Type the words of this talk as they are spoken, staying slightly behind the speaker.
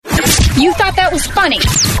You thought that was funny.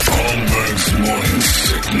 Holmberg's morning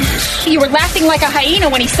sickness. You were laughing like a hyena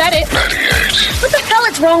when he said it. 98. What the hell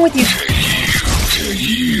is wrong with you?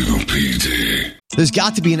 KUPD. There's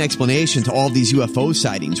got to be an explanation to all of these UFO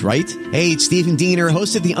sightings, right? Hey, it's Stephen Diener,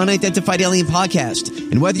 host of the Unidentified Alien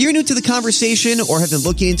Podcast. And whether you're new to the conversation or have been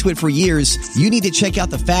looking into it for years, you need to check out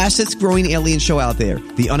the fastest growing alien show out there,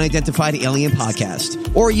 the Unidentified Alien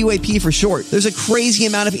Podcast, or UAP for short. There's a crazy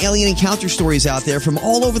amount of alien encounter stories out there from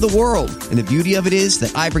all over the world. And the beauty of it is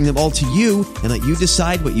that I bring them all to you and let you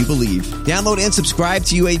decide what you believe. Download and subscribe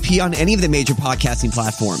to UAP on any of the major podcasting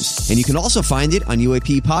platforms. And you can also find it on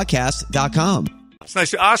UAPpodcast.com. It's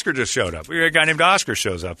nice. Oscar just showed up. We got a guy named Oscar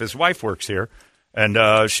shows up. His wife works here,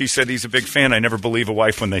 and she said he's a big fan. I never believe a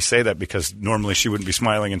wife when they say that because normally she wouldn't be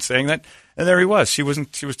smiling and saying that. And there he was. She was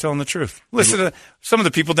telling the truth. Listen to some of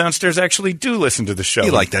the people downstairs actually do listen to the show.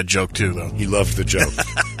 He liked that joke too, though. He loved the joke.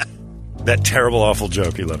 That terrible, awful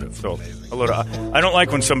joke. He loved it. So I don't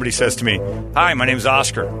like when somebody says to me, "Hi, my name's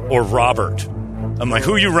Oscar," or Robert. I'm like,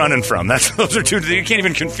 who are you running from? Those are two. You can't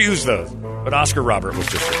even confuse those. But Oscar Robert was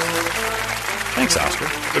just it. Thanks, Oscar.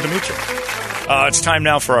 Good to meet you. It's time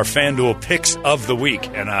now for our FanDuel picks of the week.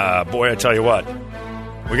 And, boy, I tell you what,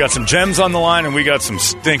 we got some gems on the line and we got some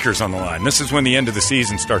stinkers on the line. This is when the end of the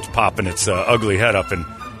season starts popping its ugly head up. And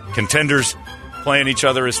contenders playing each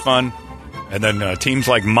other is fun. And then teams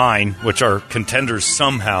like mine, which are contenders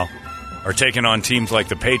somehow, are taking on teams like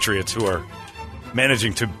the Patriots, who are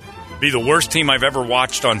managing to be the worst team I've ever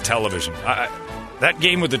watched on television. That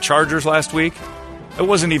game with the Chargers last week, it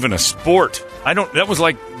wasn't even a sport. That was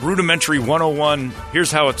like rudimentary 101.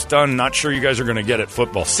 Here's how it's done. Not sure you guys are going to get it.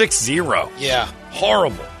 Football 6-0. Yeah,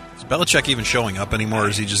 horrible. Is Belichick even showing up anymore, or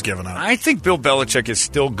is he just giving up? I think Bill Belichick is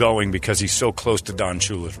still going because he's so close to Don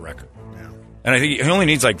Shula's record. Yeah. And I think he only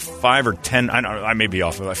needs like 5 or 10. I may be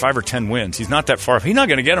off of like 5 or 10 wins. He's not that far. He's not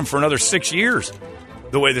going to get him for another 6 years.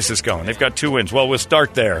 The way this is going, they've got 2 wins. Well, we'll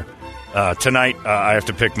start there. Tonight, I have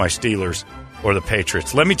to pick my Steelers or the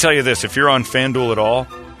Patriots. Let me tell you this: if you're on FanDuel at all.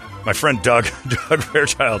 My friend Doug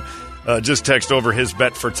Fairchild, just texted over his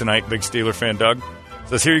bet for tonight. Big Steeler fan, Doug.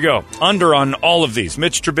 Says, here you go. Under on all of these.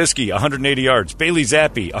 Mitch Trubisky, 180 yards. Bailey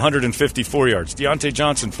Zappi, 154 yards. Deontay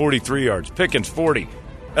Johnson, 43 yards. Pickens, 40.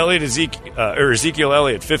 Ezekiel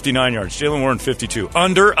Elliott, 59 yards. Jalen Warren, 52.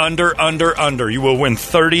 Under. You will win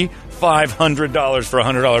 $3,500 for a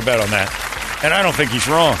 $100 bet on that. And I don't think he's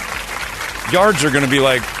wrong. Yards are going to be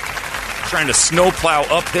like trying to snowplow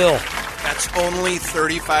uphill. That's only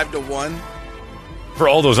 35-1 for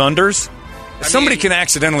all those unders. Somebody can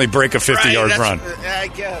accidentally break a 50-yard run. I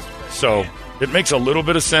guess. So it makes a little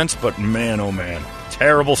bit of sense, but man, oh man,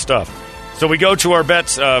 terrible stuff. So we go to our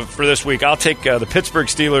bets for this week. I'll take the Pittsburgh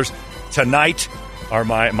Steelers tonight, are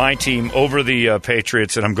my team, over the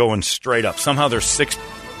Patriots, and I'm going straight up. Somehow they're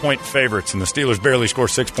 6-point favorites, and the Steelers barely score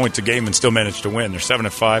 6 points a game and still manage to win. They're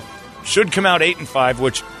 7-5. Should come out 8-5,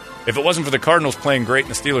 which, if it wasn't for the Cardinals playing great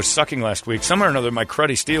and the Steelers sucking last week, somewhere or another, my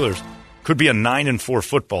cruddy Steelers could be a 9-4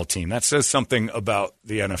 football team. That says something about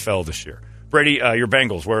the NFL this year. Brady, your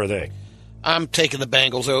Bengals, where are they? I'm taking the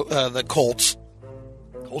Bengals, the Colts.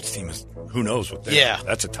 Colts team is, who knows what they're. Yeah.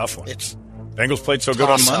 That's a tough one. It's Bengals played so good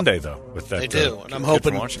on Monday, though. With that, they do, and I'm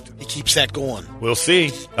hoping he keeps that going. We'll see.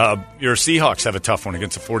 Your Seahawks have a tough one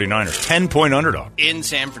against the 49ers. 10-point underdog. In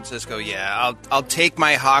San Francisco, yeah. I'll take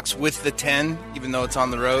my Hawks with the 10, even though it's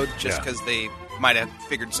on the road, just because they might have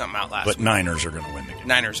figured something out last week. But Niners are going to win the game.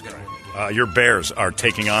 Niners are going to win the game. Your Bears are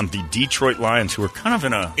taking on the Detroit Lions, who are kind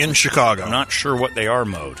of in Chicago. Not sure what they are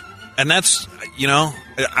mode. And that's,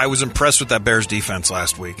 I was impressed with that Bears defense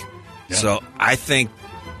last week. Yeah. So I think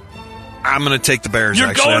I'm going to take the Bears. You're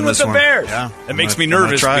actually, going on with this the one. Bears. Yeah, it makes me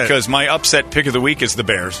nervous because my upset pick of the week is the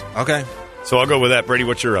Bears. Okay. So I'll go with that. Brady,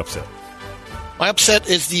 what's your upset? My upset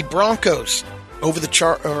is the Broncos over the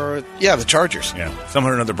Chargers. Yeah. Somehow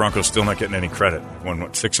or another, Broncos still not getting any credit.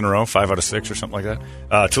 Won, 6 in a row? 5 out of 6 or something like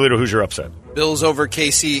that? Toledo, who's your upset? Bills over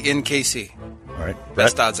KC in KC. All right.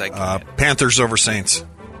 Best odds I can get. Panthers over Saints.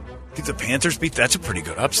 Did the Panthers beat? That's a pretty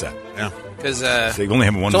good upset. Yeah. Because they only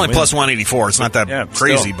have one. It's only win. plus 184. It's not that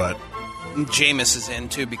crazy, but Jameis is in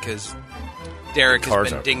too because Derek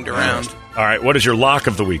has been dinged around. All right, what is your lock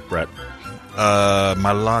of the week, Brett?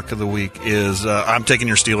 My lock of the week is I'm taking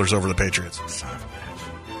your Steelers over the Patriots. Son of a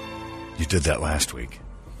bitch. You did that last week.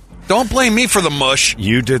 Don't blame me for the mush.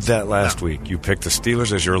 You did that last week. You picked the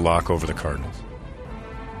Steelers as your lock over the Cardinals.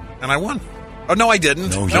 And I won. Oh, no, I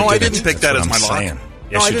didn't. No, I didn't pick that as my lock.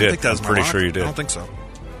 Yes, you did. Pick that as I'm pretty my lock. sure you did. I don't think so.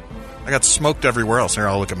 I got smoked everywhere else. Here,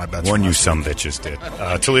 I'll look at my bets. One you some bitches did.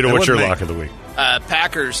 Toledo, what's your wasn't me. lock of the week?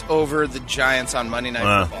 Packers over the Giants on Monday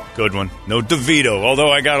Night Football. Good one. No DeVito,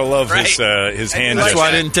 although I got to love his hand. That's like why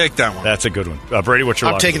I that. didn't take that one. That's a good one. Brady, what's your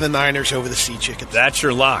I'm lock? taking the Niners over the Sea Chickens. That's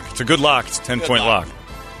your lock. It's a good lock. It's a 10-point lock.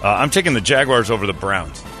 I'm taking the Jaguars over the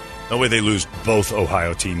Browns. No way they lose both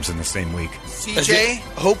Ohio teams in the same week. CJ?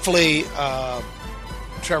 Hopefully,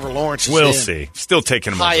 Trevor Lawrence is We'll in. see. Still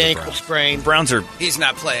taking them High over the ankle Browns. sprain. Browns are... He's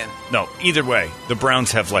not playing. No, either way, the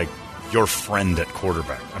Browns have, like, your friend at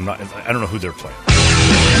quarterback. I don't know who they're playing.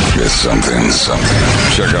 It's something.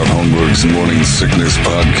 Check out Holmberg's Morning Sickness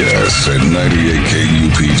Podcast at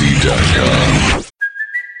 98kupd.com.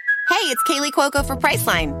 Hey, it's Kaylee Cuoco for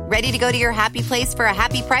Priceline. Ready to go to your happy place for a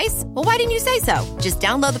happy price? Well, why didn't you say so? Just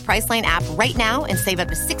download the Priceline app right now and save up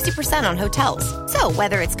to 60% on hotels. So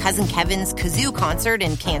whether it's Cousin Kevin's Kazoo Concert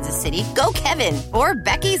in Kansas City, go Kevin, or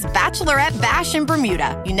Becky's Bachelorette Bash in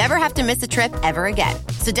Bermuda, you never have to miss a trip ever again.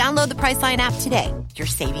 So download the Priceline app today. Your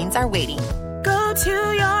savings are waiting. Go to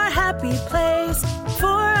your happy place for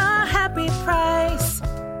a happy price.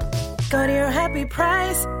 Go to your happy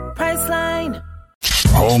price, Priceline.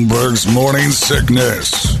 Holmberg's Morning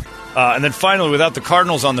Sickness. And then finally, without the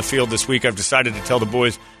Cardinals on the field this week, I've decided to tell the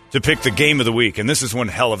boys to pick the game of the week. And this is one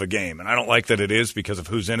hell of a game. And I don't like that it is because of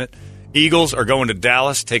who's in it. Eagles are going to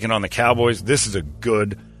Dallas, taking on the Cowboys. This is a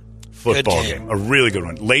good football game. A really good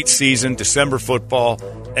one. Late season, December football,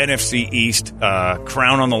 NFC East,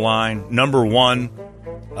 crown on the line. Number one,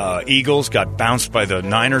 Eagles got bounced by the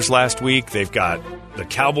Niners last week. They've got the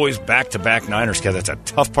Cowboys back-to-back Niners. That's a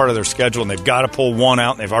tough part of their schedule, and they've got to pull one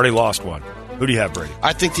out, and they've already lost one. Who do you have, Brady?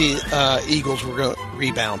 I think the Eagles will go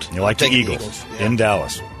rebound. You like the Taking Eagles yeah. in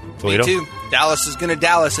Dallas. Toledo? Me too. Dallas is going to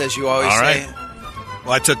Dallas, as you always say.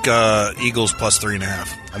 Well, I took Eagles plus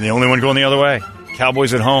 3.5. I'm the only one going the other way.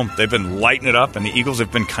 Cowboys at home. They've been lighting it up, and the Eagles have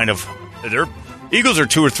been kind of... Eagles are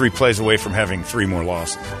 2 or 3 plays away from having 3 more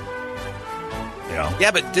losses.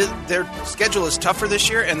 Yeah, but their schedule is tougher this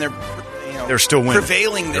year, and they're still winning.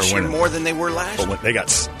 Prevailing this year winning. more than they were last year. But they got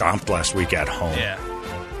stomped last week at home. Yeah.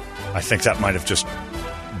 I think that might have just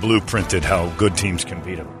blueprinted how good teams can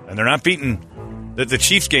beat them. And they're not beating... The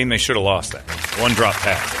Chiefs game, they should have lost that. One drop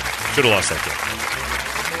pass. Should have lost that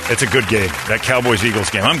game. It's a good game, that Cowboys-Eagles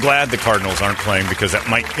game. I'm glad the Cardinals aren't playing because that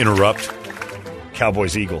might interrupt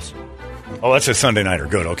Cowboys-Eagles. Oh, that's a Sunday nighter.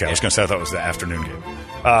 Good. Okay, I was going to say I thought it was the afternoon game.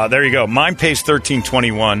 There you go. Mine pays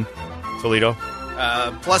 $13.21. Toledo?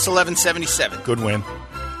 Plus 11.77. Good win.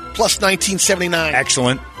 Plus 19.79.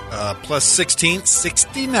 Excellent. Plus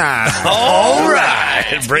 16.69. All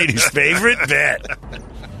right. Brady's favorite bet.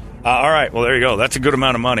 All right. Well, there you go. That's a good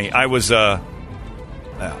amount of money. I've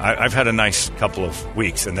had a nice couple of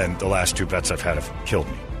weeks, and then the last 2 bets I've had have killed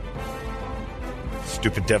me.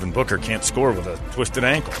 Stupid Devin Booker can't score with a twisted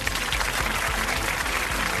ankle.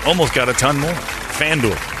 Almost got a ton more.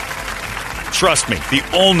 FanDuel. Trust me, the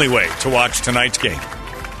only way to watch tonight's game,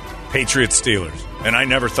 Patriots-Steelers. And I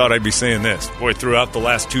never thought I'd be saying this. Boy, throughout the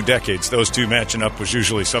last 2 decades, those two matching up was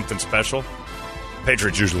usually something special.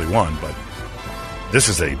 Patriots usually won, but this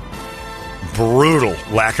is a brutal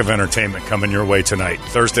lack of entertainment coming your way tonight.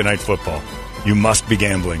 Thursday Night Football. You must be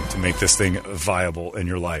gambling to make this thing viable in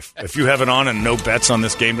your life. If you have it on and no bets on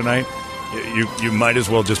this game tonight, you might as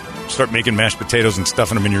well just start making mashed potatoes and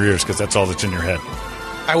stuffing them in your ears because that's all that's in your head.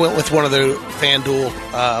 I went with one of the FanDuel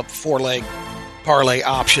 4-leg parlay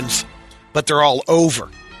options, but they're all over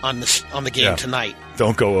on the game tonight.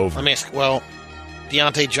 Don't go over. Let me ask,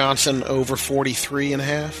 Deontay Johnson over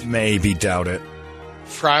 43.5. Maybe doubt it.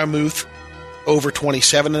 Frymouth over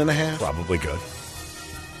 27.5. Probably good.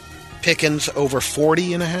 Pickens over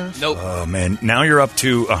 40.5. Nope. Oh, man. Now you're up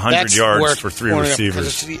to 100 yards for 3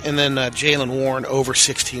 receivers. And then Jalen Warren over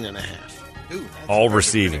 16.5. Ooh, all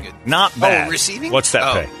receiving. Not bad. Oh, receiving? What's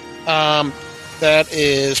that pay? That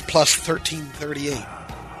is plus 1338.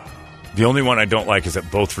 The only one I don't like is that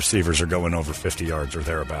both receivers are going over 50 yards or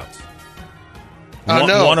thereabouts. One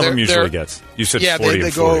of them usually gets. You said 40 they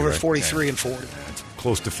and 40, go over right? 43 and 40. It's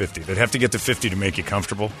close to 50. They'd have to get to 50 to make you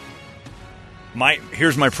comfortable.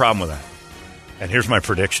 Here's my problem with that, and here's my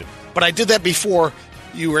prediction. But I did that before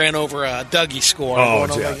you ran over Dougie's score. Oh,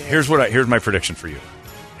 yeah. Here's my prediction for you,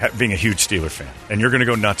 being a huge Steeler fan, and you're going to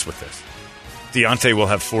go nuts with this. Deontay will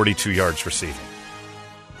have 42 yards receiving,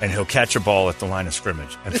 and he'll catch a ball at the line of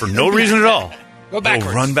scrimmage, and for no reason at all, he'll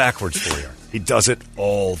run backwards 4 yards. He does it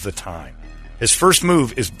all the time. His first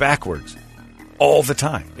move is backwards all the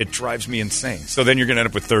time. It drives me insane. So then you're going to end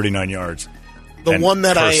up with 39 yards. The one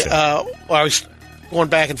that I was going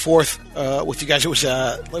back and forth with you guys. It was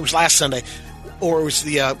last Sunday, or it was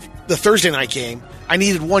the Thursday night game. I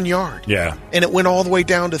needed 1 yard. Yeah. And it went all the way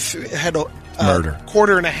down to had a Murder.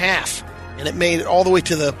 quarter and a half, and it made it all the way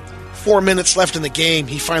to the 4 minutes left in the game.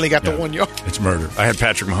 He finally got the 1 yard. It's murder. I had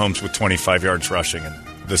Patrick Mahomes with 25 yards rushing, and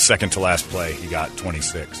the second to last play, he got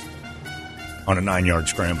 26 on a 9-yard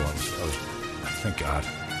scramble. Thank God.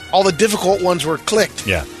 All the difficult ones were clicked.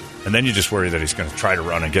 Yeah. And then you just worry that he's going to try to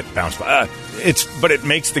run and get bounced by. But it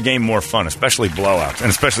makes the game more fun, especially blowouts, and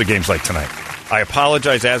especially games like tonight. I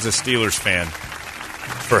apologize as a Steelers fan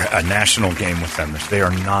for a national game with them. They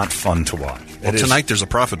are not fun to watch. Well, tonight there's a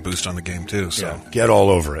profit boost on the game, too. So get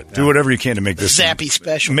all over it. Yeah. Do whatever you can to make this Zappy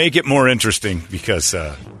special. Make it more interesting because,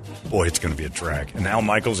 boy, it's going to be a drag. And Al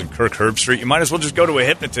Michaels and Kirk Herbstreit, you might as well just go to a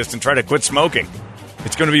hypnotist and try to quit smoking.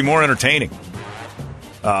 It's going to be more entertaining.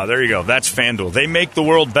 There you go. That's FanDuel. They make the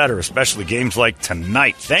world better, especially games like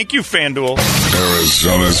tonight. Thank you, FanDuel.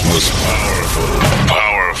 Arizona's most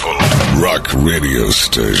powerful rock radio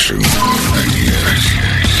station.